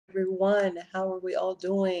Everyone. How are we all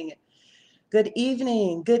doing? Good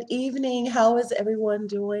evening. Good evening. How is everyone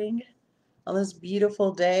doing on this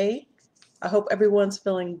beautiful day? I hope everyone's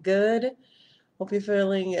feeling good. Hope you're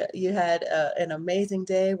feeling you had an amazing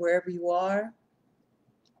day wherever you are.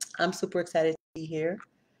 I'm super excited to be here.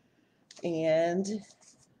 And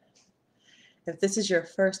if this is your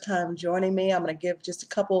first time joining me, I'm going to give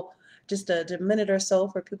just a minute or so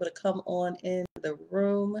for people to come on in the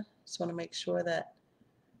room. Just want to make sure that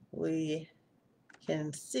we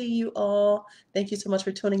can see you all. Thank you so much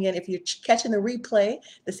for tuning in. If you're catching the replay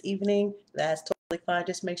this evening, that's totally fine.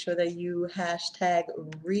 Just make sure that you hashtag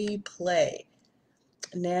replay.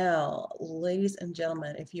 Now, ladies and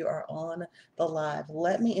gentlemen, if you are on the live,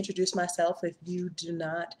 let me introduce myself if you do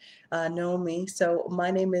not know me. So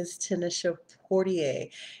my name is Tanisha Portier,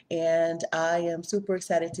 and I am super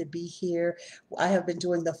excited to be here. I have been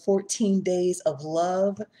doing the 14 Days of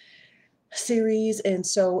Love series. And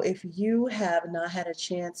so if you have not had a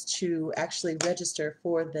chance to actually register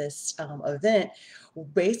for this event,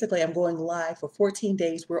 basically I'm going live for 14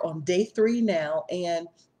 days. We're on day 3 now, and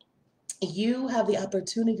you have the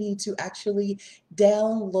opportunity to actually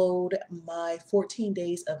download my 14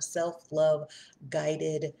 days of self-love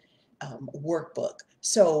guided workbook.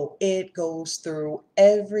 So it goes through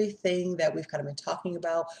everything that we've kind of been talking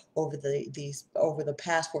about over the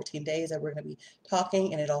past 14 days that we're going to be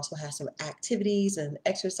talking, and it also has some activities and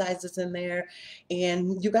exercises in there,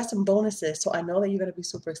 and you got some bonuses. So I know that you're going to be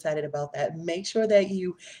super excited about that. Make sure that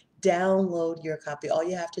you download your copy. All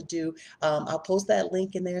you have to do, I'll post that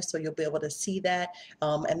link in there so you'll be able to see that.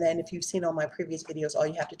 And then if you've seen all my previous videos, all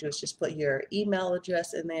you have to do is just put your email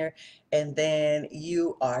address in there, and then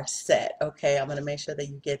you are set. Okay, I'm going to make sure that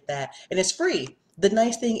you get that. And it's free. The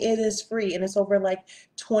nice thing, it is free, and it's over like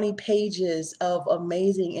 20 pages of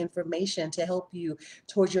amazing information to help you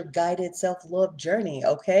towards your guided self-love journey.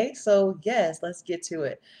 Okay, so yes, let's get to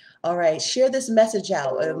it. All right, share this message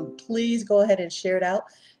out. Please go ahead and share it out.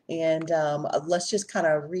 And let's just kind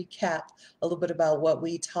of recap a little bit about what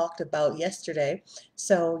we talked about yesterday.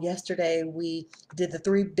 So yesterday we did the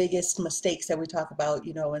 3 biggest mistakes that we talk about,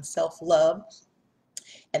 in self-love.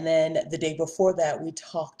 And then the day before that, we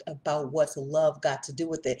talked about what's love got to do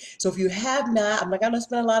with it. So if you have not, I'm not going to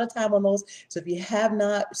spend a lot of time on those. So if you have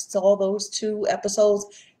not saw those 2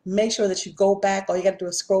 episodes, make sure that you go back. All you got to do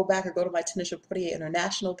is scroll back or go to my Tanisha Portier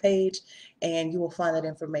International page, and you will find that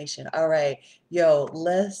information. All right, yo,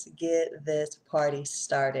 let's get this party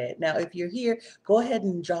started. Now, if you're here, go ahead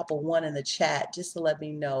and drop a 1 in the chat just to let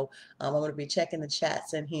me know. I'm going to be checking the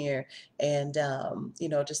chats in here, and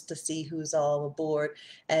just to see who's all aboard.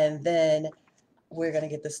 And then we're going to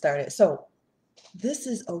get this started. So this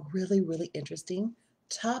is a really, really interesting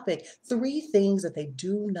topic. 3 things that they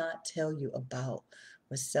do not tell you about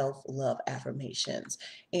with self-love affirmations.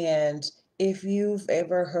 And if you've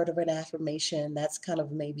ever heard of an affirmation, that's kind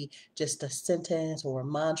of maybe just a sentence or a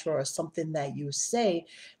mantra or something that you say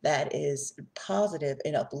that is positive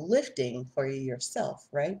and uplifting for yourself,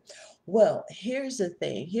 right? Well, here's the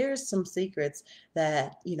thing. Here's some secrets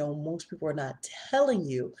that, most people are not telling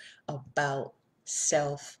you about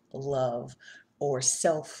self-love or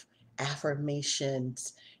self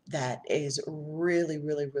affirmations that is really,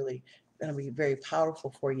 really, really going to be very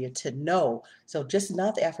powerful for you to know. So just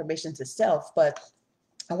not the affirmations itself, but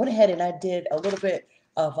I went ahead and I did a little bit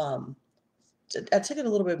of I took it a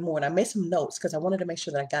little bit more, and I made some notes because I wanted to make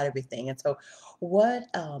sure that I got everything. And so what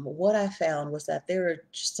I found was that there are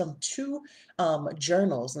just some 2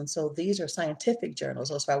 journals, and so these are scientific journals.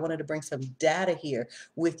 So I wanted to bring some data here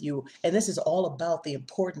with you, and this is all about the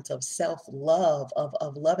importance of self-love,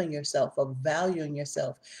 of loving yourself, of valuing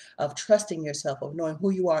yourself, of trusting yourself, of knowing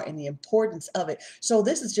who you are and the importance of it. So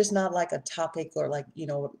this is just not like a topic or like,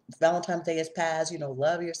 Valentine's Day has passed,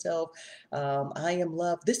 love yourself, I am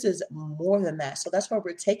love. This is more than that. So that's why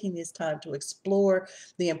we're taking this time to explore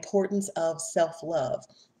the importance of self-love.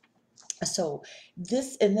 So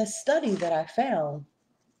in this study that I found,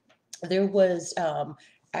 there was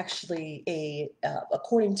actually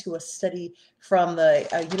according to a study from the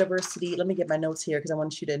university, let me get my notes here because I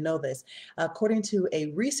want you to know this. According to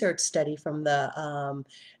a research study from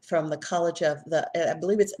the college of I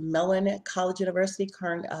believe it's Mellon College University,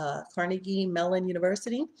 Carnegie Mellon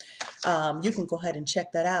University. You can go ahead and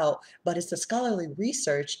check that out, but it's a scholarly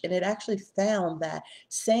research, and it actually found that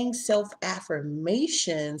saying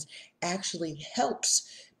self-affirmations actually helps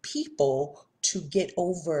people to get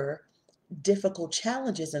over difficult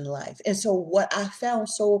challenges in life. And so what I found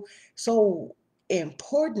so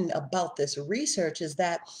important about this research is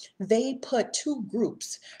that they put 2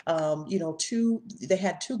 groups, they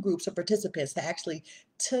had 2 groups of participants that actually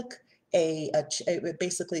took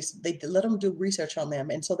basically they let them do research on them.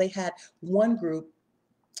 And so they had one group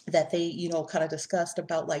that they, kind of discussed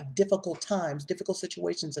about like difficult times, difficult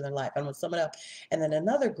situations in their life. I'm gonna sum it up. And then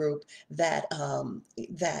another group that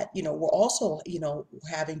were also,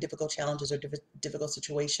 having difficult challenges or difficult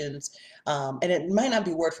situations. And it might not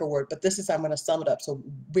be word for word, but this is, I'm gonna sum it up. So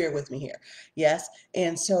bear with me here. Yes.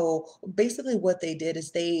 And so basically what they did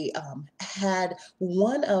is they had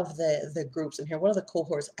one of the groups in here, one of the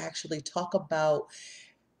cohorts actually talk about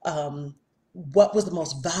um, what was the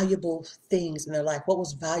most valuable things in their life, what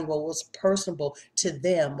was valuable, what was personable to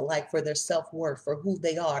them, like for their self-worth, for who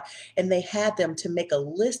they are. And they had them to make a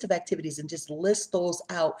list of activities and just list those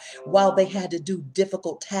out while they had to do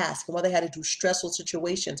difficult tasks and while they had to do stressful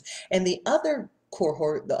situations. And the other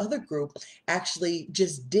cohort, the other group, actually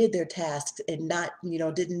just did their tasks and not,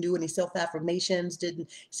 didn't do any self-affirmations,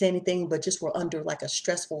 didn't say anything, but just were under like a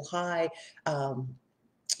stressful high,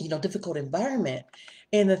 difficult environment.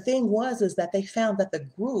 And the thing was is that they found that the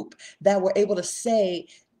group that were able to say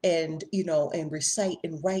and, and recite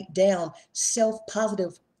and write down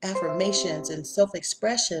self-positive affirmations and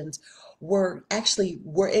self-expressions were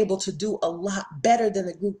able to do a lot better than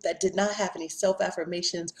the group that did not have any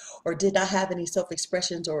self-affirmations or did not have any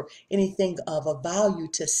self-expressions or anything of a value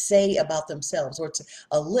to say about themselves or to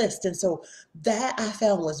a list. And so that I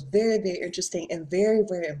found was very, very interesting and very,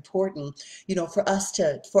 very important, for us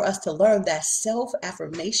to learn that self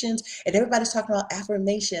affirmations. And everybody's talking about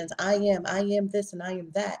affirmations. I am this and I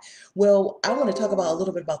am that. Well, I want to talk about a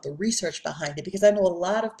little bit about the research behind it, because I know a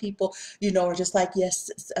lot of people, are just like,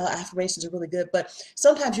 yes, affirmations are really good, but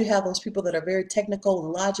sometimes you have those people that are very technical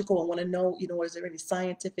and logical and want to know, is there any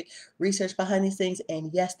scientific research behind these things? And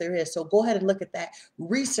yes, there is. So go ahead and look at that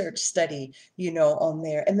research study, on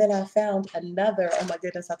there. And then I found another, oh my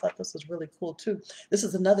goodness, I thought this was really cool too. This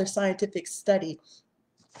is another scientific study,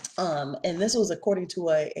 and this was according to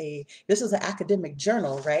this was an academic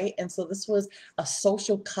journal, right? And so this was a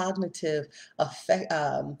social cognitive effect,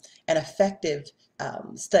 an effective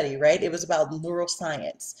study, right? It was about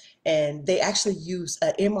neuroscience, and they actually used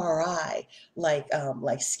an MRI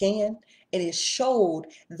like scan, and it showed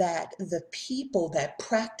that the people that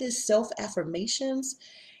practice self affirmations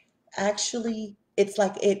actually, it's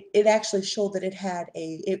like it actually showed that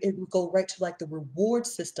it would go right to like the reward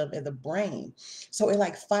system in the brain. So it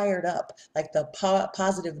like fired up like the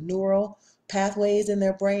positive neural pathways in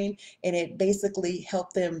their brain, and it basically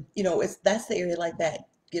helped them, that's the area like that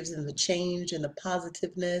gives them the change and the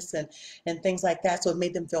positiveness and things like that. So it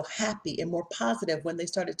made them feel happy and more positive when they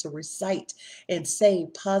started to recite and say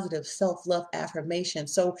positive self-love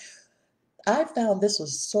affirmations. So I found this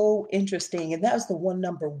was so interesting. And that was the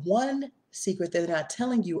number one secret that they're not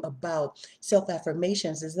telling you about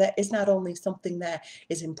self-affirmations, is that it's not only something that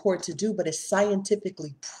is important to do, but it's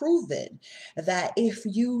scientifically proven that if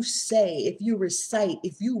you say, if you recite,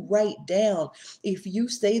 if you write down, if you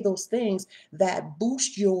say those things that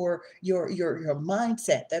boost your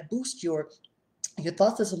mindset, that boost your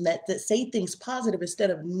thought system, that say things positive instead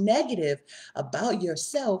of negative about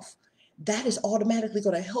yourself, that is automatically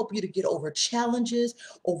going to help you to get over challenges,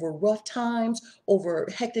 over rough times, over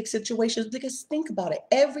hectic situations. Because think about it,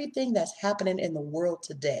 everything that's happening in the world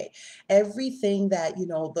today, everything that,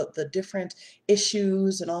 the different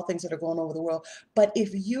issues and all things that are going on with the world. But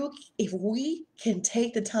if we can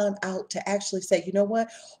take the time out to actually say, you know what,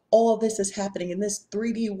 all this is happening in this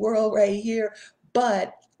 3D world right here,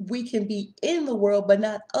 but we can be in the world but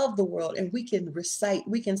not of the world, and we can recite,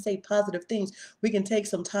 we can say positive things, we can take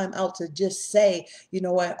some time out to just say, you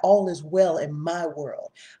know what, all is well in my world,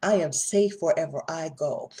 I am safe wherever I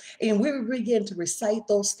go. And we begin to recite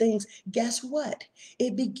those things, guess what,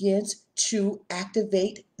 it begins to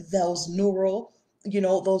activate those neural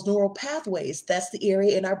pathways. That's the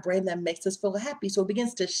area in our brain that makes us feel happy. So it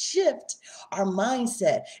begins to shift our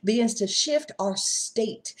mindset, begins to shift our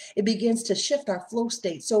state, it begins to shift our flow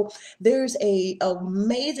state. So there's a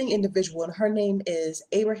amazing individual, and her name is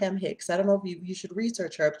Abraham Hicks. I don't know if you should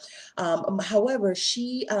research her. However,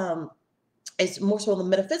 she it's more so on the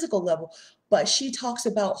metaphysical level, but she talks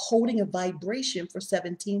about holding a vibration for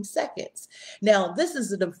 17 seconds. Now, this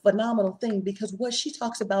is a phenomenal thing, because what she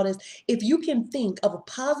talks about is if you can think of a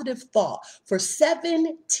positive thought for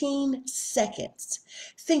 17 seconds,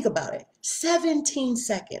 think about it, 17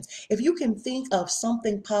 seconds. If you can think of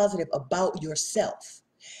something positive about yourself,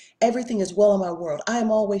 everything is well in my world, I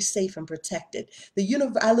am always safe and protected. The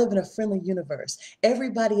universe, I live in a friendly universe.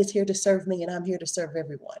 Everybody is here to serve me, and I'm here to serve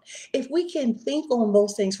everyone. If we can think on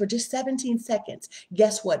those things for just 17 seconds,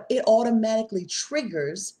 guess what? It automatically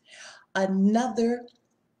triggers another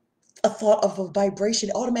a thought of a vibration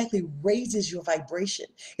automatically raises your vibration.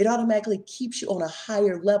 It automatically keeps you on a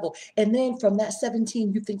higher level. And then from that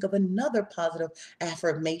 17, you think of another positive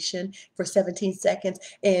affirmation for 17 seconds,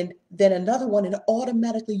 and then another one, and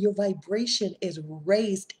automatically your vibration is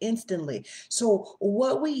raised instantly. So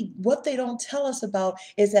what they don't tell us about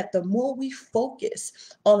is that the more we focus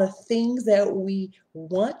on the things that we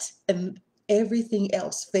want, and everything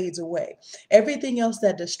else fades away. Everything else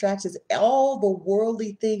that distracts us, all the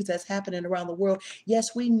worldly things that's happening around the world.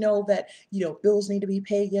 Yes, we know that, bills need to be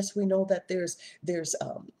paid. Yes, we know that there's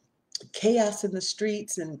chaos in the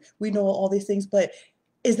streets, and we know all these things, but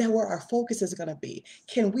is that where our focus is going to be?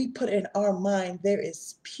 Can we put in our mind, there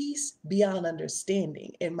is peace beyond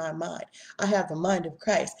understanding in my mind? I have the mind of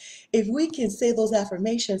Christ. If we can say those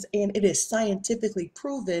affirmations, and it is scientifically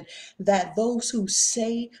proven that those who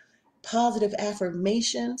say positive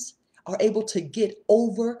affirmations are able to get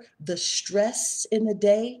over the stress in the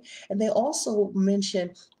day. And they also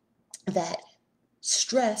mention that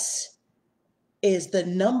stress is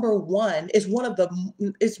one of the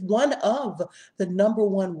number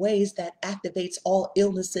one ways that activates all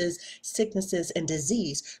illnesses, sicknesses, and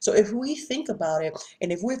disease. So if we think about it,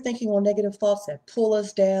 and if we're thinking on negative thoughts that pull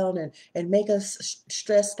us down and make us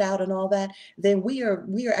stressed out and all that, then we are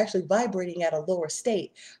actually vibrating at a lower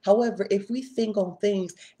state. However, if we think on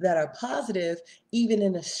things that are positive, even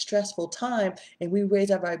in a stressful time, and we raise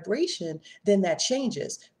our vibration, then that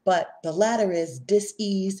changes. But the latter is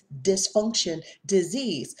dis-ease, dysfunction,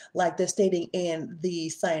 disease, like they're stating in the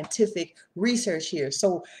scientific research here.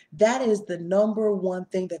 So that is the number one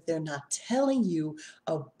thing that they're not telling you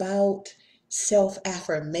about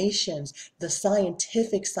self-affirmations, the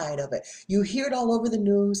scientific side of it. You hear it all over the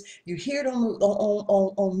news, you hear it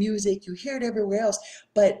on music, you hear it everywhere else.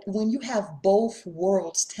 But when you have both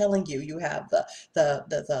worlds telling you, you have the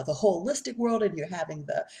holistic world, and you're having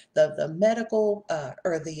the medical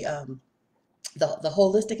or the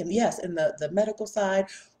holistic, and yes, in the medical side,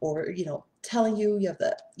 or telling you have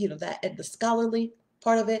that and the scholarly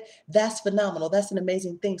part of it, that's phenomenal. That's an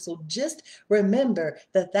amazing thing. So just remember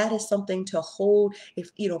that that is something to hold. If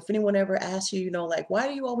anyone ever asks you, like, why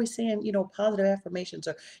are you always saying positive affirmations,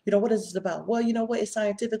 or what is this about? Well, you know what, it's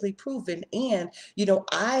scientifically proven, and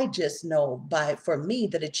I just know for me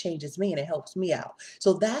that it changes me and it helps me out.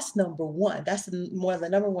 So that's number one. That's one of the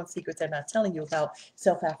number one secrets they're not telling you about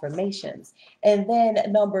self-affirmations. And then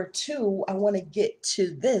number two, I want to get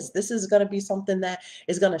to this. This is going to be something that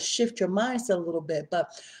is going to shift your mindset a little bit. But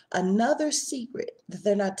another secret that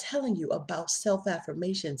they're not telling you about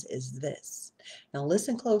self-affirmations is this. Now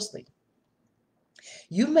listen closely.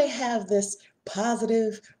 You may have this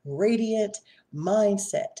positive, radiant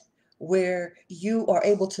mindset where you are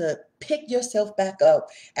able to pick yourself back up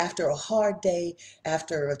after a hard day,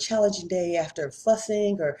 after a challenging day, after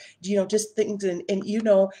fussing, or just things,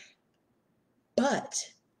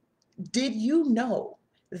 but did you know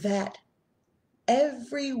that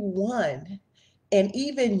everyone, and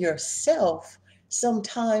even yourself,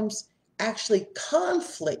 sometimes actually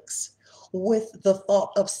conflicts with the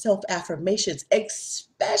thought of self-affirmations,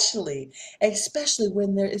 especially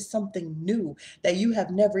when there is something new that you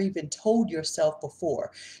have never even told yourself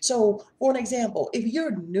before. So for an example, if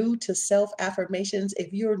you're new to self-affirmations,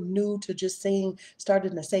 if you're new to just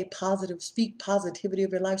starting to say positive, speak positivity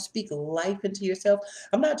of your life, speak life into yourself,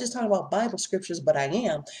 I'm not just talking about Bible scriptures, but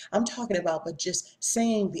I'm talking about, but just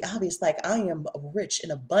saying the obvious, like, I am rich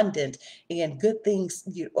and abundant, and good things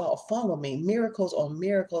follow me. Miracles on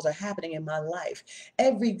miracles are happening in my life.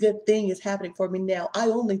 Every good thing is happening for me now.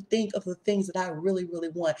 I only think of the things that I really, really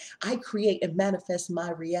want. I create and manifest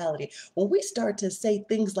my reality. When we start to say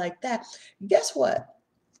things like that, guess what?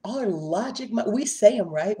 Our logic, we say them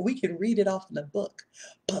right. We can read it off in the book,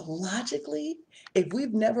 but logically, if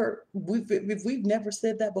we've never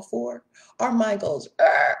said that before, our mind goes,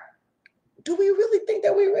 "Arr! Do we really think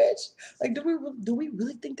that we're rich? Like, do we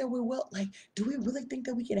really think that we're well? Like, do we really think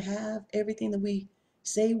that we can have everything that we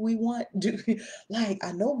say we want? Like,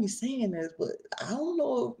 I know we're saying this, but I don't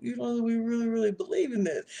know if we really, really believe in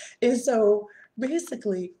this." And so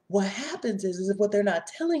basically what happens is if what they're not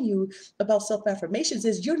telling you about self-affirmations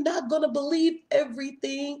is you're not going to believe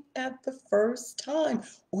everything at the first time,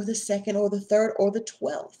 or the second, or the third, or the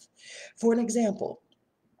 12th. For an example,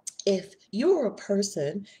 if you're a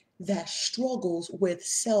person that struggles with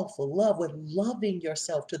self-love, with loving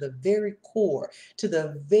yourself to the very core,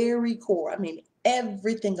 I mean,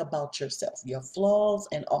 everything about yourself, your flaws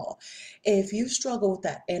and all. If you struggle with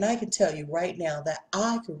that, and I can tell you right now that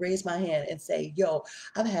I could raise my hand and say, yo,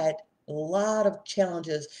 I've had a lot of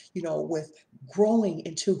challenges, with growing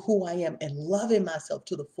into who I am and loving myself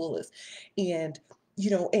to the fullest. And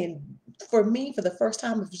And for me, for the first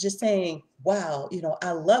time, it was just saying, wow,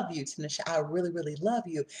 I love you, Tanisha. I really, really love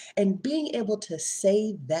you. And being able to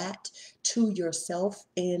say that to yourself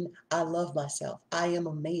in I love myself. I am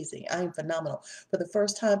amazing. I am phenomenal. For the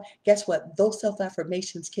first time, guess what? Those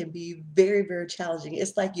self-affirmations can be very, very challenging.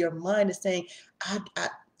 It's like your mind is saying, I,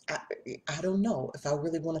 I don't know if I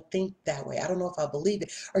really want to think that way. I don't know if I believe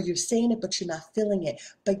it. Or you're saying it, but you're not feeling it.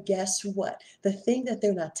 But guess what? The thing that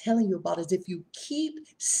they're not telling you about is if you keep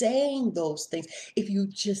saying those things, if you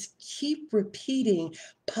just keep repeating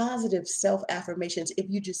positive self affirmations, if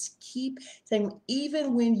you just keep saying,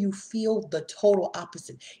 even when you feel the total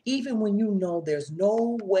opposite, even when you know there's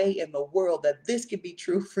no way in the world that this could be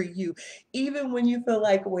true for you, even when you feel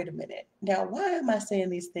like, wait a minute, now why am I saying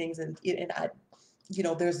these things? And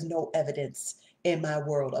there's no evidence in my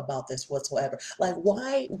world about this whatsoever. Like,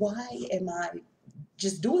 why am I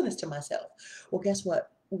just doing this to myself? Well, guess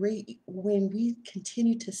what? When we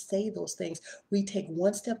continue to say those things, we take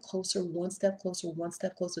one step closer, one step closer, one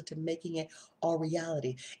step closer to making it our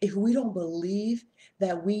reality. If we don't believe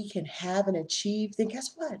that we can have and achieve, then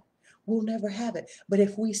guess what? We'll never have it. But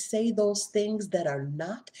if we say those things that are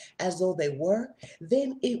not as though they were,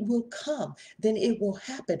 then it will come. Then it will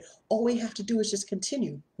happen. All we have to do is just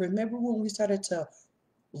continue. Remember when we started to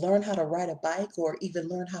learn how to ride a bike or even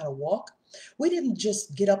learn how to walk? We didn't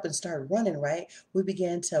just get up and start running, right? We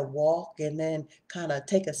began to walk and then kind of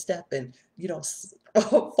take a step and,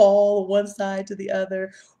 fall one side to the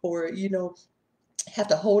other, or, have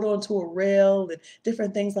to hold on to a rail and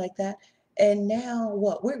different things like that. And now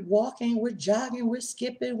what? We're walking, we're jogging, we're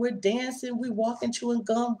skipping, we're dancing, we're walking, chewing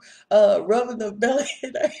gum, rubbing the belly,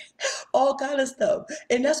 all kind of stuff.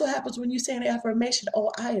 And that's what happens when you say an affirmation.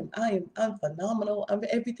 Oh, I'm phenomenal.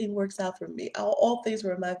 Everything works out for me. All things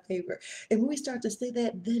are in my favor. And when we start to say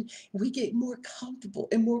that, then we get more comfortable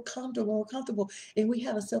and more comfortable, more comfortable. And we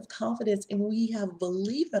have a self-confidence and we have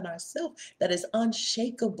belief in ourselves that is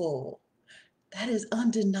unshakable. That is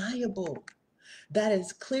undeniable. That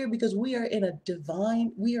is clear because we are in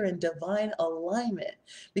divine alignment,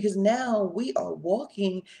 because now we are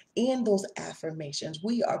walking in those affirmations.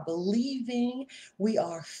 We are believing, we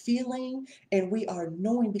are feeling, and we are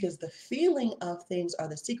knowing, because the feeling of things are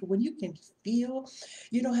the secret. When you can feel,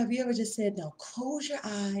 have you ever just said, now close your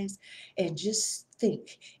eyes and just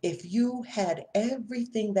think, if you had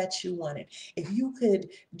everything that you wanted, if you could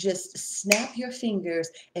just snap your fingers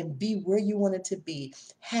and be where you wanted to be,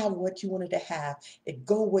 have what you wanted to have, and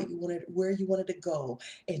go where you wanted to go,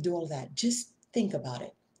 and do all that. Just think about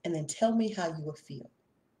it, and then tell me how you will feel.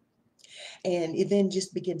 And then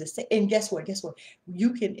just begin to say, and guess what,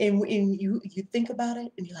 you can, and you think about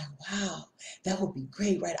it and you're like, wow, that would be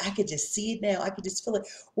great, right? I could just see it now, I could just feel it.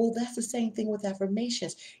 Well, that's the same thing with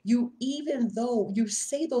affirmations. Even though you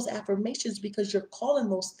say those affirmations, because you're calling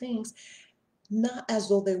those things not as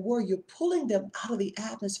though they were, you're pulling them out of the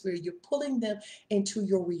atmosphere, you're pulling them into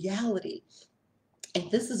your reality. And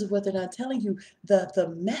this is what they're not telling you.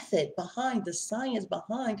 The method behind, the science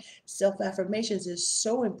behind self-affirmations is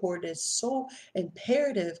so important. It's so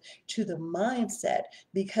imperative to the mindset,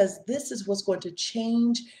 because this is what's going to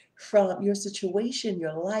change from your situation,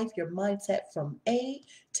 your life, your mindset, from A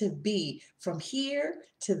to B, from here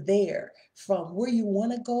to there, from where you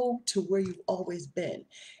want to go to where you've always been.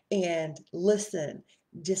 And listen,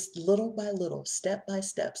 just little by little, step by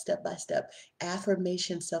step,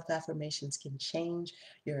 self-affirmations can change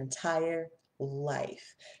your entire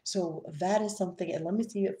life. So that is something. And let me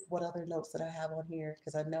see what other notes that I have on here,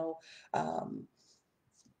 because I know um,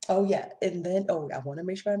 oh yeah, and then I want to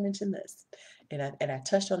make sure I mention this, and I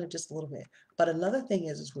touched on it just a little bit. But another thing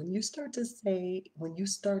is when you start to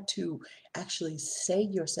actually say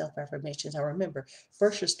your self affirmations. Now remember,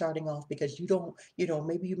 first you're starting off, because you don't,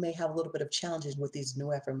 maybe you may have a little bit of challenges with these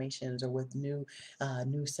new affirmations, or with new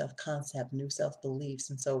self concept, new self beliefs,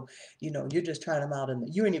 and so you're just trying them out,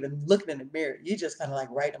 and you ain't even looking in the mirror. You just kind of like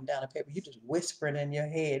write them down on paper. You just whispering in your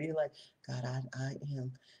head. You're like, God, I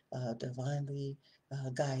am divinely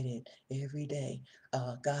guided every day.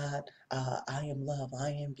 God, I am love.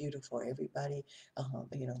 I am beautiful. Everybody,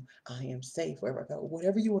 I am safe wherever I go.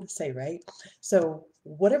 Whatever you want to say, right? So,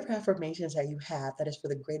 whatever affirmations that you have that is for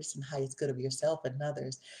the greatest and highest good of yourself and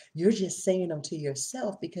others, you're just saying them to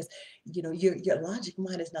yourself, because your logic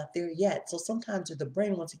mind is not there yet. So sometimes the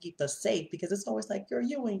brain wants to keep us safe, because it's always like, girl,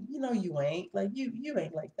 you ain't, you ain't like you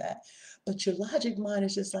ain't like that. But your logic mind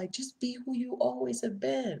is just like, just be who you always have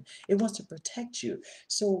been. It wants to protect you.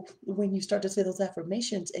 So when you start to say those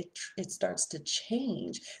affirmations, it starts to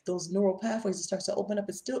change those neural pathways. It starts to open up.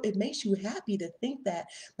 It makes you happy to think that,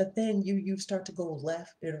 but then you start to go left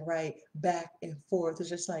and right, back and forth. It's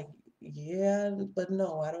just like, yeah, but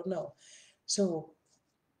no, I don't know. So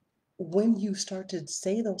when you start to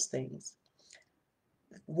say those things,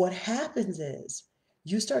 what happens is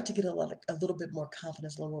you start to get a little bit more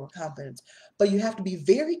confidence, a little more confidence, but you have to be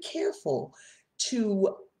very careful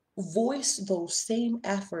to voice those same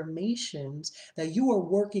affirmations that you are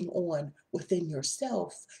working on within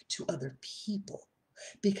yourself to other people,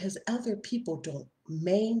 because other people don't,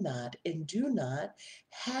 may not, and do not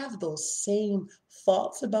have those same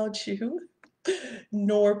thoughts about you,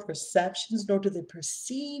 nor perceptions, nor do they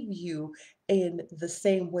perceive you in the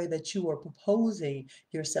same way that you are proposing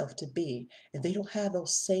yourself to be. And they don't have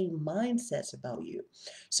those same mindsets about you.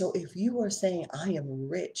 So if you are saying, I am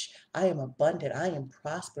rich, I am abundant, I am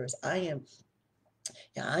prosperous, yeah,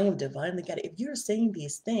 I am divinely guided. If you're saying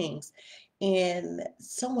these things and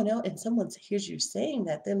someone hears you saying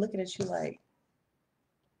that, they're looking at you like,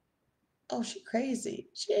 oh, she crazy.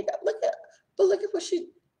 She ain't got, look at what she,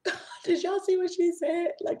 did y'all see what she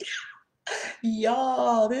said? Like,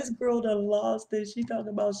 y'all, this girl done lost it. She talking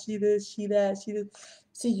about she this, she that, she this.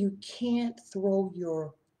 See, you can't throw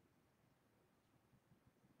your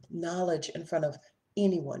knowledge in front of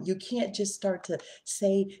anyone. You can't just start to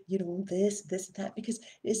say, this, and that, because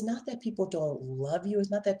it's not that people don't love you. It's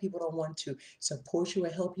not that people don't want to support you or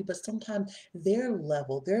help you, but sometimes their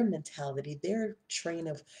level, their mentality, their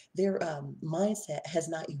mindset has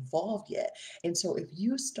not evolved yet. And so if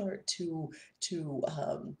you start to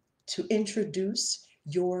introduce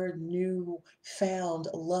your new found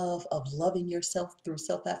love of loving yourself through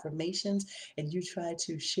self affirmations, and you try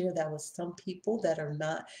to share that with some people that are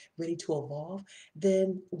not ready to evolve,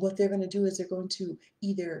 then what they're going to do is they're going to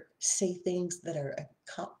either say things that are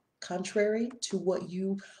contrary to what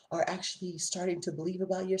you are actually starting to believe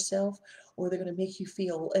about yourself, or they're going to make you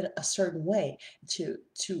feel in a certain way to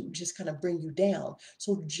just kind of bring you down.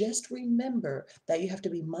 So just remember that you have to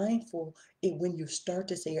be mindful when you start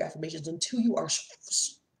to say your affirmations until you are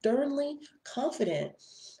sternly confident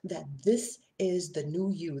that this is the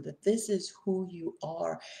new you, that this is who you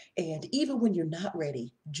are. And even when you're not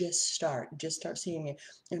ready, just start saying it,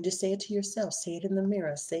 and just say it to yourself. Say it in the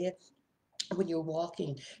mirror. Say it when you're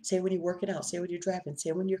walking, say when you're working out, say when you're driving,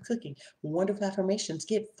 say when you're cooking. Wonderful affirmations.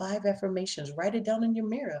 Get 5 affirmations. Write it down in your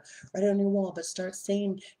mirror, write it on your wall, but start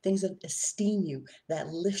saying things that esteem you, that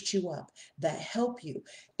lift you up, that help you.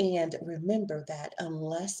 And remember that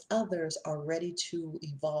unless others are ready to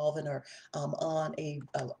evolve and are on a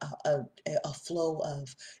flow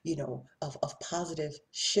of, of positive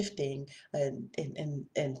shifting and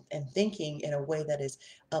thinking in a way that is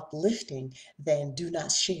uplifting, then do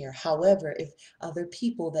not share. However, if other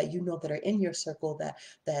people that you know that are in your circle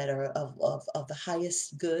that are of the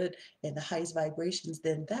highest good and the highest vibrations,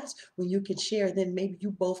 then that's when you can share. Then maybe you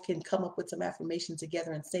both can come up with some affirmations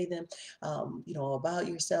together and say them, about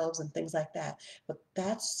yourselves and things like that. But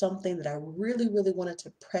that's something that I really, really wanted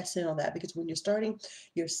to press in on, that because when you're starting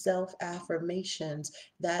your self affirmations,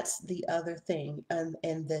 that's the other thing.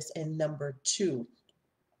 And this, and number two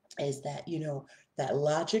is that, that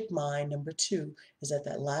logic mind, number two, is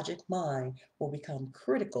that logic mind will become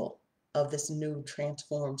critical of this new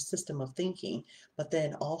transformed system of thinking. But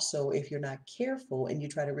then also, if you're not careful and you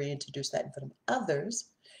try to reintroduce that in front of others,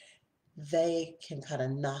 they can kind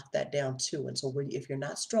of knock that down too. And so if you're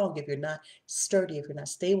not strong, if you're not sturdy, if you're not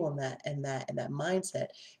stable in that mindset,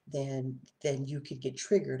 then you could get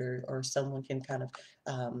triggered, or someone can kind of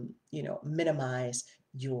minimize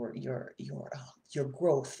your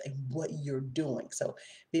growth and what you're doing. So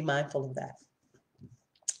be mindful of that.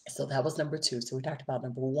 So that was number two. So we talked about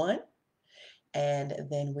number one, and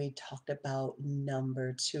then we talked about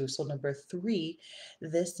number two. So number three,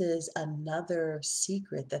 this is another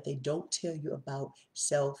secret that they don't tell you about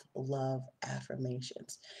self-love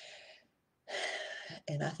affirmations.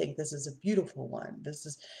 And I think this is a beautiful one.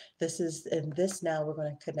 And this, now we're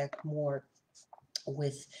going to connect more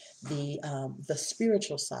with the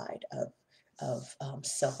spiritual side of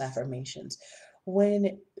self affirmations.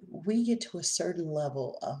 When we get to a certain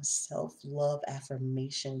level of self love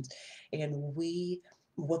affirmations, and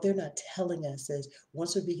what they're not telling us is,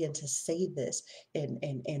 once we begin to say this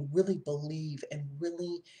and really believe and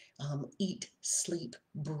really eat, sleep,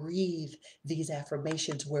 breathe these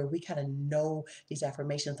affirmations, where we kind of know these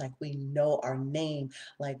affirmations like we know our name,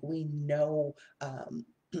 like we know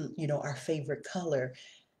our favorite color,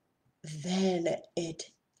 then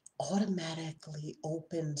it automatically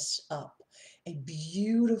opens up a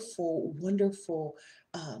beautiful, wonderful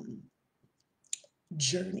um,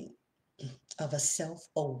 journey of a self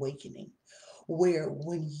awakening, where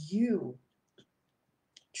when you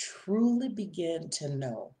truly begin to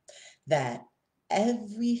know that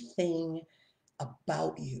everything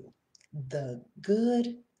about you The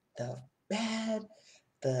good, the bad,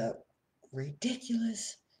 the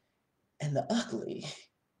ridiculous, and the ugly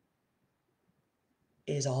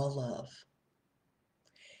is all love.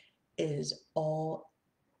 It is all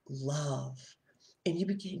love. And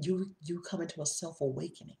you come into a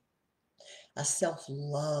self-awakening, a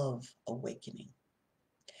self-love awakening.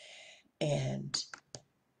 And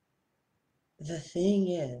the thing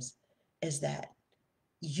is that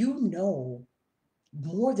you know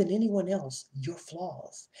more than anyone else your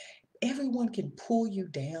flaws. Everyone can pull you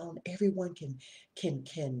down. Everyone can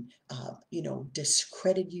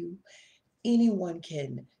discredit you. Anyone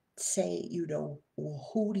can say, well,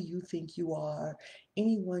 who do you think you are?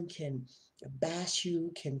 Anyone can bash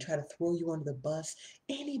you, can try to throw you under the bus.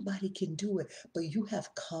 Anybody can do it. But you have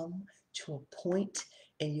come to a point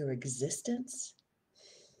in your existence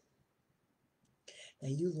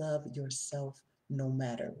that you love yourself no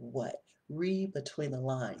matter what. Read between the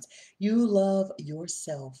lines. You love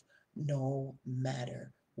yourself no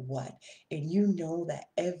matter what. And you know that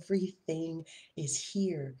everything is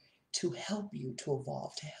here to help you to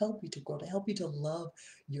evolve, to help you to grow, to help you to love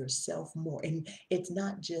yourself more. And it's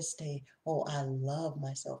not just oh, I love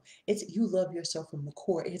myself. It's you love yourself from the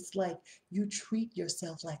core. It's like you treat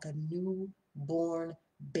yourself like a newborn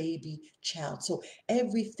baby child. So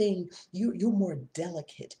everything you're more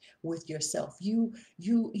delicate with yourself. The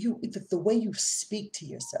way you speak to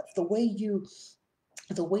yourself, the way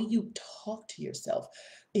you talk to yourself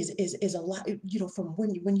is a lot, from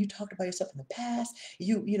when you talked about yourself in the past.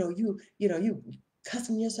 You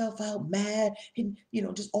cussing yourself out, mad, and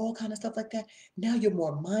just all kind of stuff like that. Now you're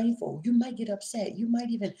more mindful. You might get upset, you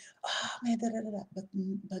might even, oh man, da, da, da, da.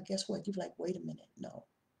 But guess what, you're like, wait a minute, no,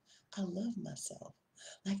 I love myself.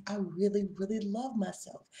 Like, I really, really love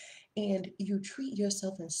myself. And you treat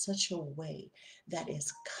yourself in such a way that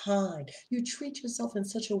is kind. You treat yourself in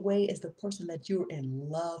such a way as the person that you're in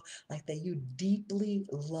love, like that you deeply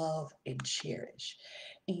love and cherish.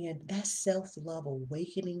 And that self-love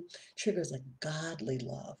awakening triggers a godly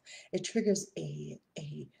love. It triggers a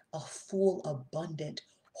full, abundant,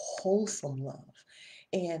 wholesome love.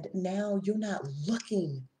 And now you're not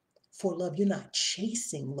looking for love. You're not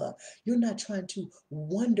chasing love. You're not trying to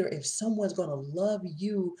wonder if someone's going to love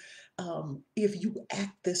you if you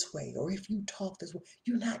act this way or if you talk this way.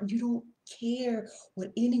 You don't care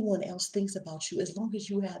what anyone else thinks about you as long as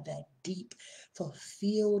you have that deep,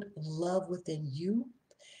 fulfilled love within you.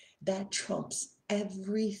 That trumps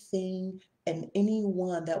everything and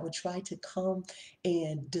anyone that would try to come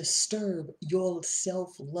and disturb your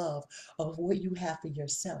self-love of what you have for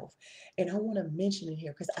yourself. And I want to mention it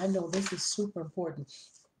here because I know this is super important.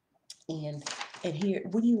 And here,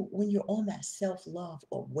 when you're on that self-love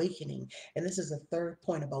awakening, and this is the third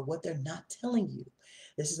point about what they're not telling you.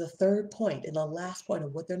 This is the third point and the last point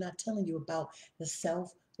of what they're not telling you about the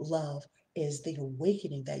self-love is the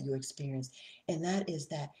awakening that you experience. And that is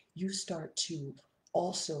that you start to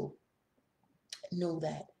also know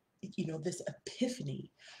that, this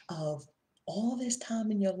epiphany of all this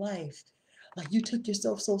time in your life, like you took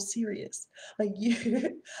yourself so serious, like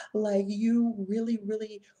you, like you really,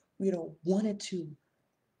 really, wanted to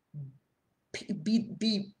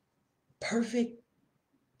be perfect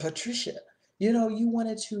Patricia. You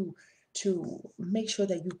wanted to make sure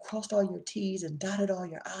that you crossed all your T's and dotted all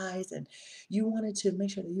your I's, and you wanted to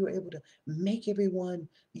make sure that you were able to make everyone,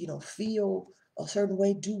 feel a certain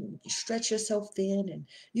way, do stretch yourself thin. And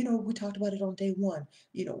we talked about it on day one.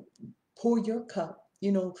 Pour your cup,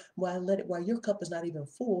 while your cup is not even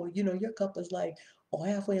full, your cup is like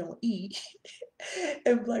halfway on E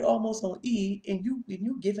and like almost on E, and you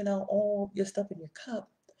giving out all your stuff in your cup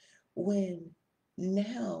when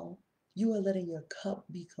now you are letting your cup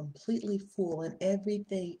be completely full and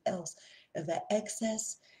everything else and that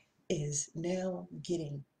excess is now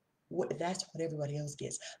getting that's what everybody else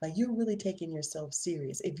gets. Like, you're really taking yourself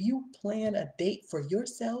serious. If you plan a date for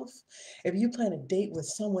yourself, if you plan a date with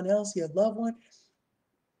someone else, your loved one,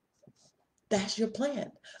 that's your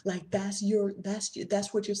plan. Like, that's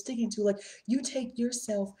what you're sticking to. Like, you take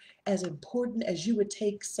yourself as important as you would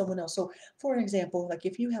take someone else. So for example, like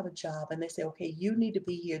if you have a job and they say, okay, you need to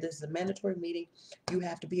be here, this is a mandatory meeting, you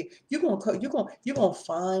have to be here. You're gonna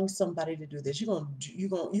find somebody to do this. You're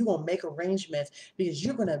gonna make arrangements because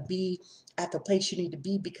you're gonna be at the place you need to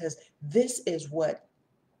be, because this is what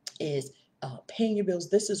is paying your bills.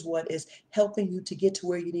 This is what is helping you to get to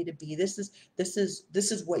where you need to be. This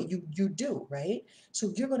is what you do, right?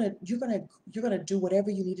 So you're gonna do whatever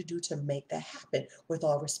you need to do to make that happen with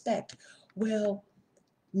all respect. Well,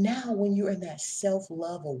 now when you're in that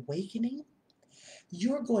self-love awakening,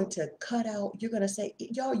 you're going to cut out, you're going to say,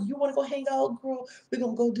 y'all, you want to go hang out, girl? We're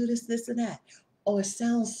going to go do this, this, and that. Oh, it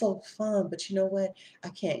sounds so fun, but you know what? I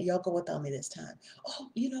can't. Y'all go without me this time. Oh,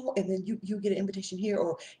 and then you get an invitation here,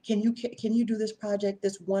 or can you do this project,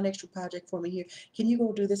 this one extra project for me here? Can you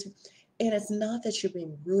go do this? And it's not that you're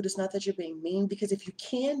being rude. It's not that you're being mean, because if you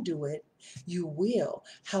can do it, you will.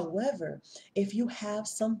 However, if you have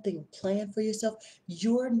something planned for yourself,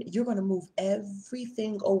 you're going to move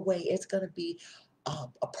everything away. It's going to be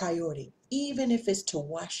a priority, even if it's to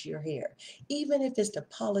wash your hair, even if it's to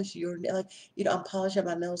polish your like. I'm polishing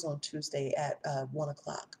my nails on Tuesday at 1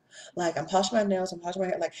 o'clock. Like, I'm polishing my nails, I'm polishing my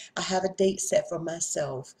hair. Like, I have a date set for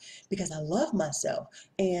myself because I love myself,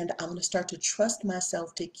 and I'm going to start to trust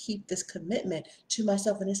myself to keep this commitment to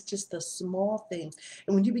myself. And it's just the small things.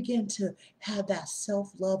 And when you begin to have that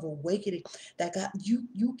self-love awakening, that God,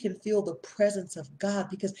 you can feel the presence of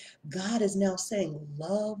God, because God is now saying,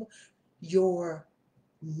 love your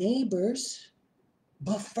neighbors,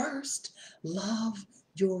 but first, love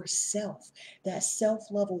yourself. That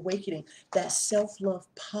self-love awakening, that self-love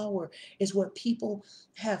power is what people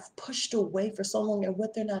have pushed away for so long. And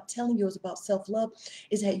what they're not telling you is about self-love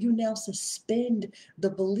is that you now suspend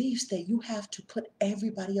the beliefs that you have to put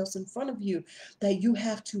everybody else in front of you, that you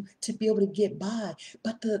have to be able to get by.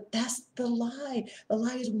 But that's the lie. The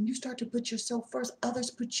lie is when you start to put yourself first,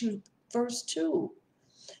 others put you first too.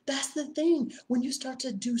 That's the thing. When you start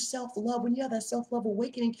to do self-love, when you have that self-love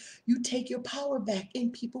awakening, you take your power back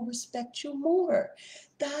and people respect you more.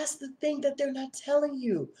 That's the thing that they're not telling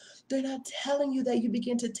you. They're not telling you that you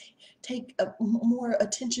begin to take more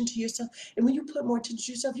attention to yourself. And when you put more attention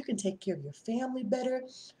to yourself, you can take care of your family better.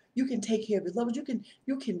 You can take care of your loved ones.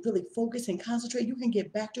 You can really focus and concentrate. You can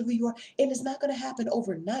get back to who you are. And it's not going to happen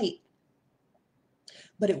overnight,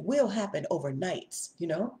 but it will happen overnights.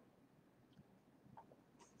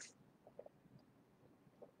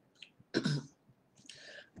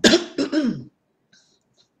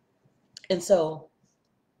 And so,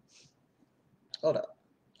 hold up.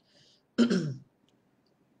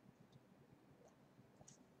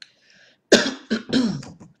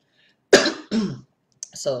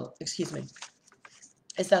 So, excuse me.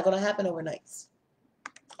 It's not going to happen overnight,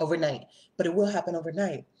 but it will happen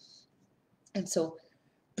overnight. And so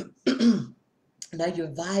now you're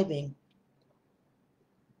vibing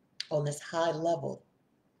on this high level,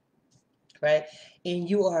 right? And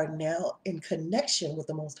you are now in connection with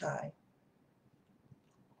the Most High.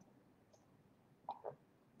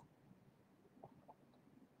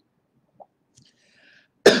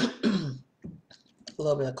 A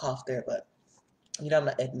little bit of cough there, but I'm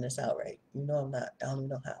not editing this out, right? I'm not. I don't even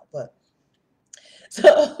know how, but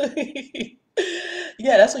so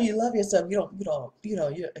yeah, that's when you love yourself. You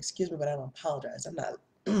excuse me, but I don't apologize. I'm not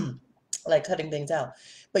like cutting things out,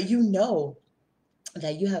 but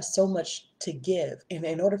that you have so much to give. And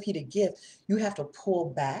in order for you to give, you have to pull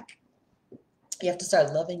back. You have to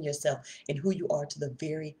start loving yourself and who you are to the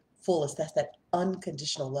very fullest. That's that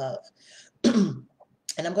unconditional love.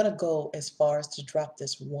 And I'm going to go as far as to drop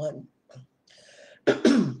this one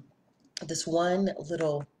this one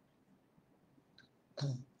little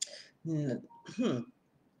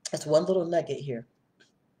that's one little nugget here.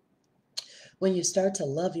 When you start to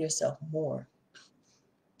love yourself more,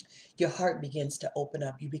 your heart begins to open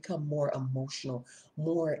up. You become more emotional,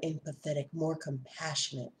 more empathetic, more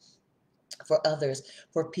compassionate for others,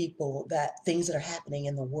 for people, that things that are happening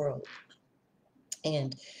in the world.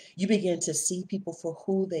 And you begin to see people for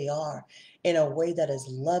who they are in a way that is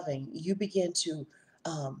loving. You begin to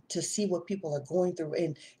see what people are going through,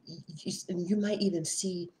 and you might even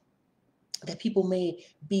see that people may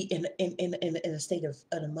be in a state of,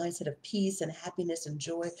 in a mindset of peace and happiness and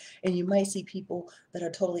joy. And you might see people that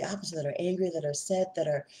are totally opposite, that are angry, that are sad, that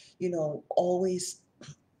are, always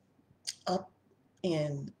up,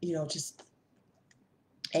 and, just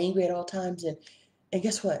angry at all times. And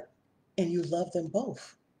guess what? And you love them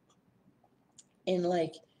both. And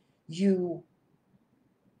like, you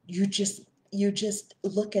you just you just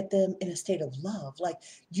look at them in a state of love. Like,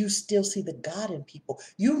 you still see the God in people.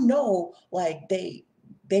 Like, they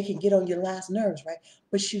can get on your last nerves, right?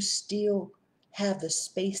 But you still have the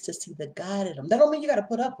space to see the God in them. That don't mean you got to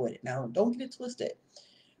put up with it. Now, don't get it twisted.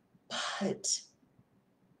 But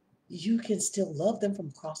you can still love them from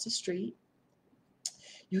across the street.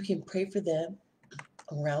 You can pray for them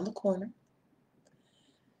around the corner.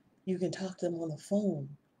 You can talk to them on the phone.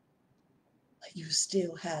 But you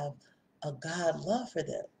still have a God love for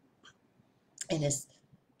them. And it's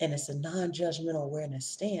a non-judgmental awareness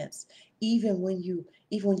stance. Even when you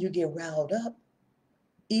get riled up,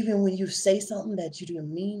 even when you say something that you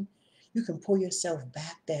didn't mean, You can pull yourself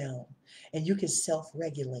back down and you can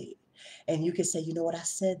self-regulate. And you can say, you know what, I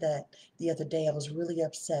said that the other day. I was really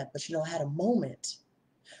upset, but I had a moment.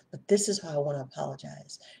 But this is how I want to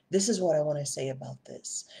apologize. This is what I want to say about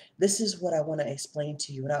this. This is what I want to explain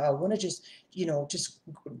to you. And I want to just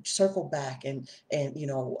circle back and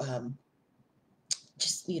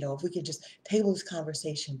just, if we could just table this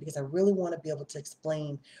conversation, because I really want to be able to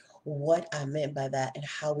explain what I meant by that and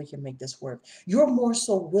how we can make this work. You're more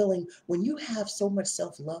so willing when you have so much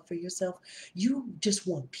self-love for yourself. You just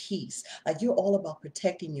want peace. Like, you're all about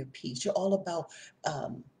protecting your peace. You're all about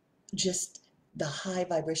just the high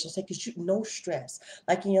vibrational state, because no stress.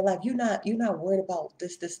 Like, in your life, you're not worried about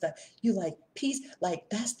this stuff. You like peace. Like,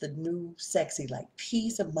 that's the new sexy. Like,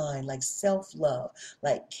 peace of mind, like self-love,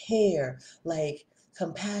 like care, like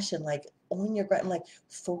compassion, like on your ground, like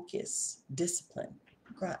focus, discipline,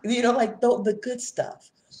 grind, like the good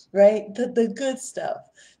stuff, right? The good stuff.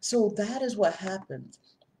 So that is what happens.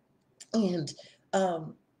 And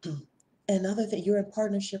um, another thing, you're in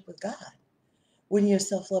partnership with God when you're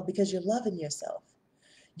self-love, because you're loving yourself.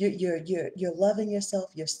 You're loving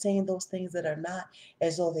yourself. You're saying those things that are not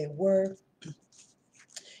as though they were.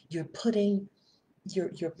 You're putting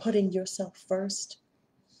you're putting yourself first,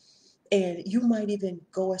 and you might even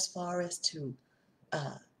go as far as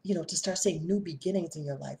uh, to start seeing new beginnings in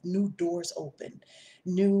your life, new doors open,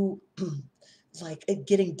 new like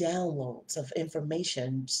getting downloads of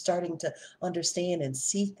information, starting to understand and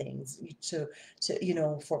see things.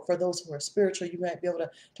 For those who are spiritual, you might be able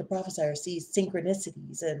to prophesy or see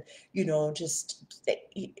synchronicities, and just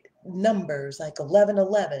numbers like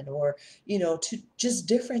 1111, or to just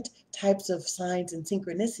different types of signs and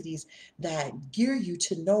synchronicities that gear you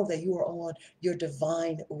to know that you are on your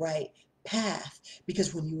divine right path.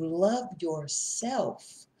 Because when you love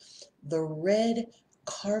yourself, the red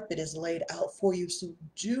carpet is laid out for you. So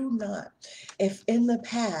do not, if in the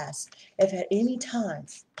past, if at any time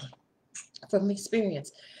from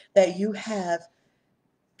experience that you have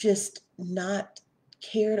just not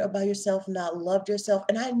cared about yourself, not loved yourself.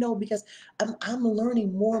 And I know, because I'm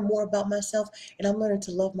learning more and more about myself, and I'm learning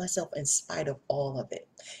to love myself in spite of all of it,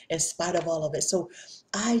 in spite of all of it. So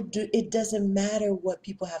it doesn't matter what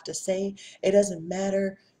people have to say. It doesn't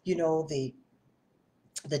matter,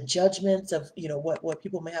 the judgments of what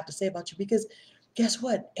people may have to say about you, because guess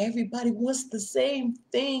what, everybody wants the same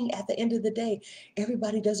thing at the end of the day.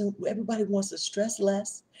 Everybody wants to stress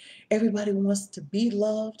less. Everybody wants to be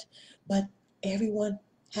loved. But everyone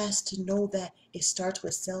has to know that it starts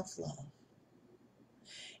with self-love.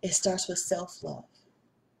 It starts with self-love.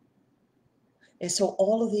 And so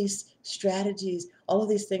all of these strategies, all of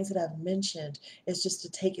these things that I've mentioned, is just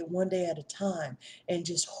to take it one day at a time, and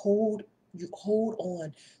just hold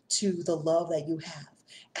on to the love that you have.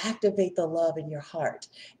 Activate the love in your heart.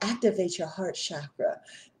 Activate your heart chakra,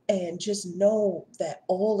 and just know that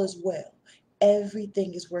all is well.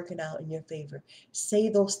 Everything is working out in your favor. Say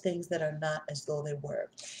those things that are not as though they were.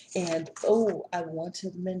 And I want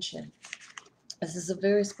to mention, this is a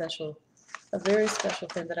very special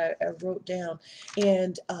thing that I wrote down.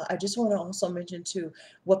 And I just want to also mention too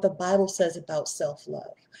what the Bible says about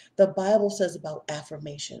self-love. The Bible says about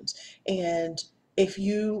affirmations. And if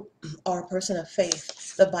you are a person of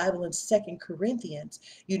faith, the Bible in 2 Corinthians,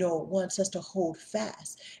 wants us to hold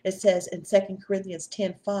fast. It says in 2 Corinthians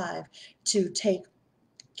 10:5 to take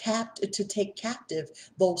captive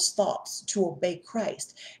those thoughts to obey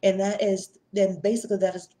Christ. And that is then basically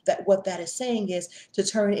that what that is saying is to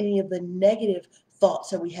turn any of the negative thoughts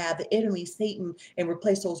that we have, the enemy, Satan, and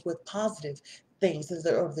replace those with positive things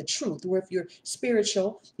of the truth. Or if you're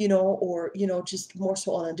spiritual, or just more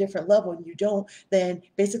so on a different level, and you don't, then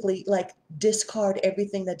basically like discard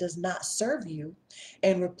everything that does not serve you,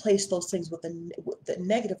 and replace those things with the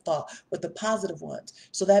negative thought with the positive ones.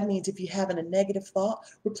 So that means if you're having a negative thought,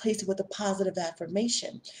 replace it with a positive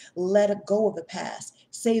affirmation. Let it go of the past.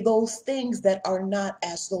 Say those things that are not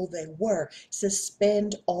as though they were.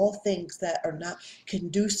 Suspend all things that are not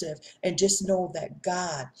conducive, and just know that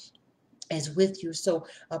God is with you. So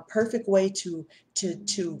a perfect way to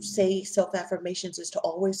say self-affirmations is to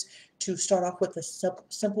always to start off with a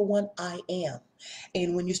simple one: I am.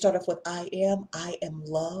 And when you start off with I am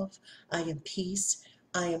love, I am peace,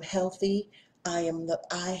 I am healthy, I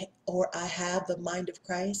have the mind of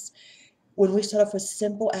Christ. When we start off with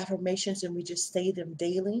simple affirmations and we just say them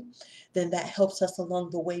daily, then that helps us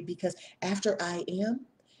along the way, because after I am,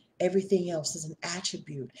 everything else is an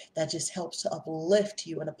attribute that just helps to uplift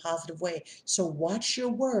you in a positive way. So watch your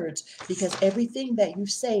words, because everything that you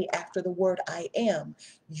say after the word I am,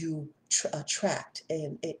 you attract,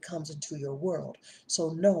 and it comes into your world. So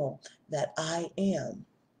know that I am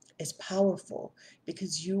is powerful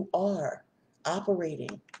because you are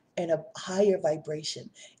operating in a higher vibration,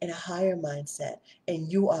 in a higher mindset,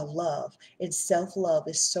 and you are love. And self-love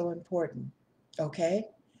is so important. Okay?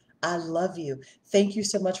 I love you. Thank you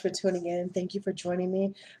so much for tuning in. Thank you for joining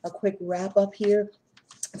me. A quick wrap up here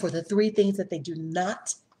for the three things that they do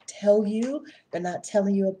not tell you, they're not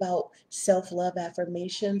telling you about self-love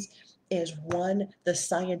affirmations is one, the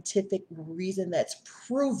scientific reason that's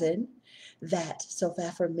proven that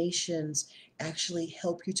self-affirmations actually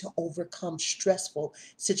help you to overcome stressful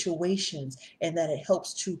situations and that it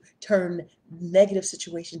helps to turn negative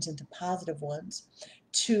situations into positive ones.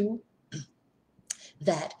 Two,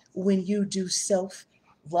 that when you do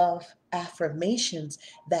self-love affirmations,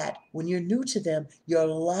 that when you're new to them, your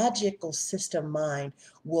logical system mind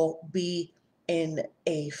will be in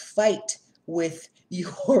a fight with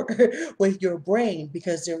your with your brain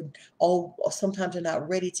because they're all sometimes they're not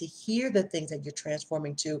ready to hear the things that you're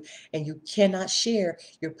transforming to, and you cannot share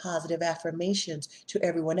your positive affirmations to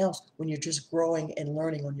everyone else when you're just growing and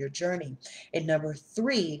learning on your journey. And number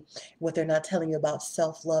three, what they're not telling you about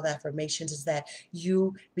self-love affirmations is that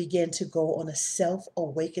you begin to go on a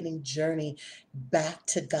self-awakening journey back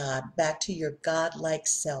to God, back to your God-like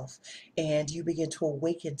self, and you begin to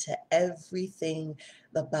awaken to everything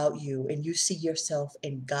about you, and you see yourself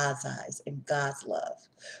in God's eyes, in God's love.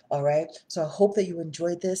 All right. So I hope that you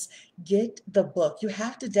enjoyed this. Get the book. You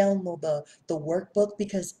have to download the workbook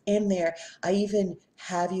because in there I even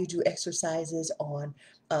have you do exercises on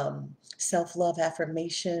self-love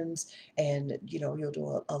affirmations, and you'll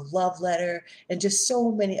do a love letter and just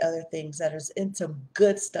so many other things that is in some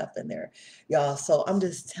good stuff in there, y'all. So I'm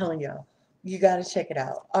just telling y'all, you got to check it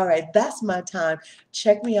out. All right, that's my time.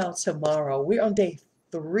 Check me out tomorrow. We're on day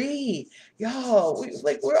 3, y'all.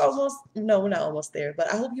 We're almost, no, we're not almost there,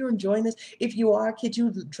 but I hope you're enjoying this. If you are, could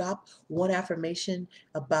you drop one affirmation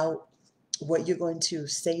about what you're going to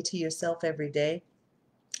say to yourself every day?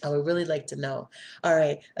 I would really like to know. All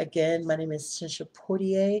right. Again, my name is Shansha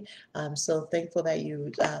Portier. I'm so thankful that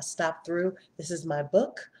you stopped through. This is my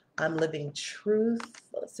book, I'm Living Truth.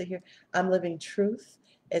 Let's see here. I'm Living Truth.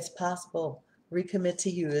 It's possible. Recommit to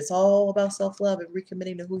you. It's all about self-love and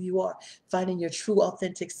recommitting to who you are, finding your true,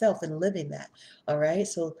 authentic self and living that. All right.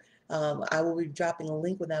 So I will be dropping a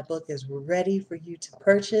link when that book is ready for you to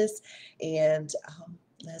purchase. And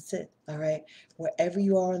that's it. All right. Wherever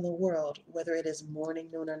you are in the world, whether it is morning,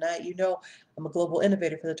 noon, or night, I'm a global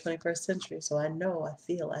innovator for the 21st century. So I know, I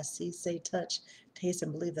feel, I see, say, touch, taste,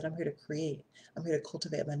 and believe that I'm here to create. I'm here to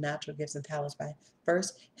cultivate my natural gifts and talents by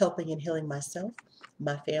first helping and healing myself,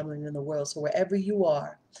 my family, and the world. So wherever you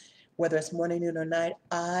are, whether it's morning, noon, or night,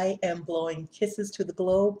 I am blowing kisses to the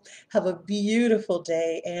globe. Have a beautiful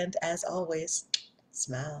day. And as always,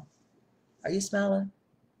 smile. Are you smiling?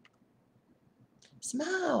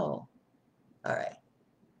 Smile. All right.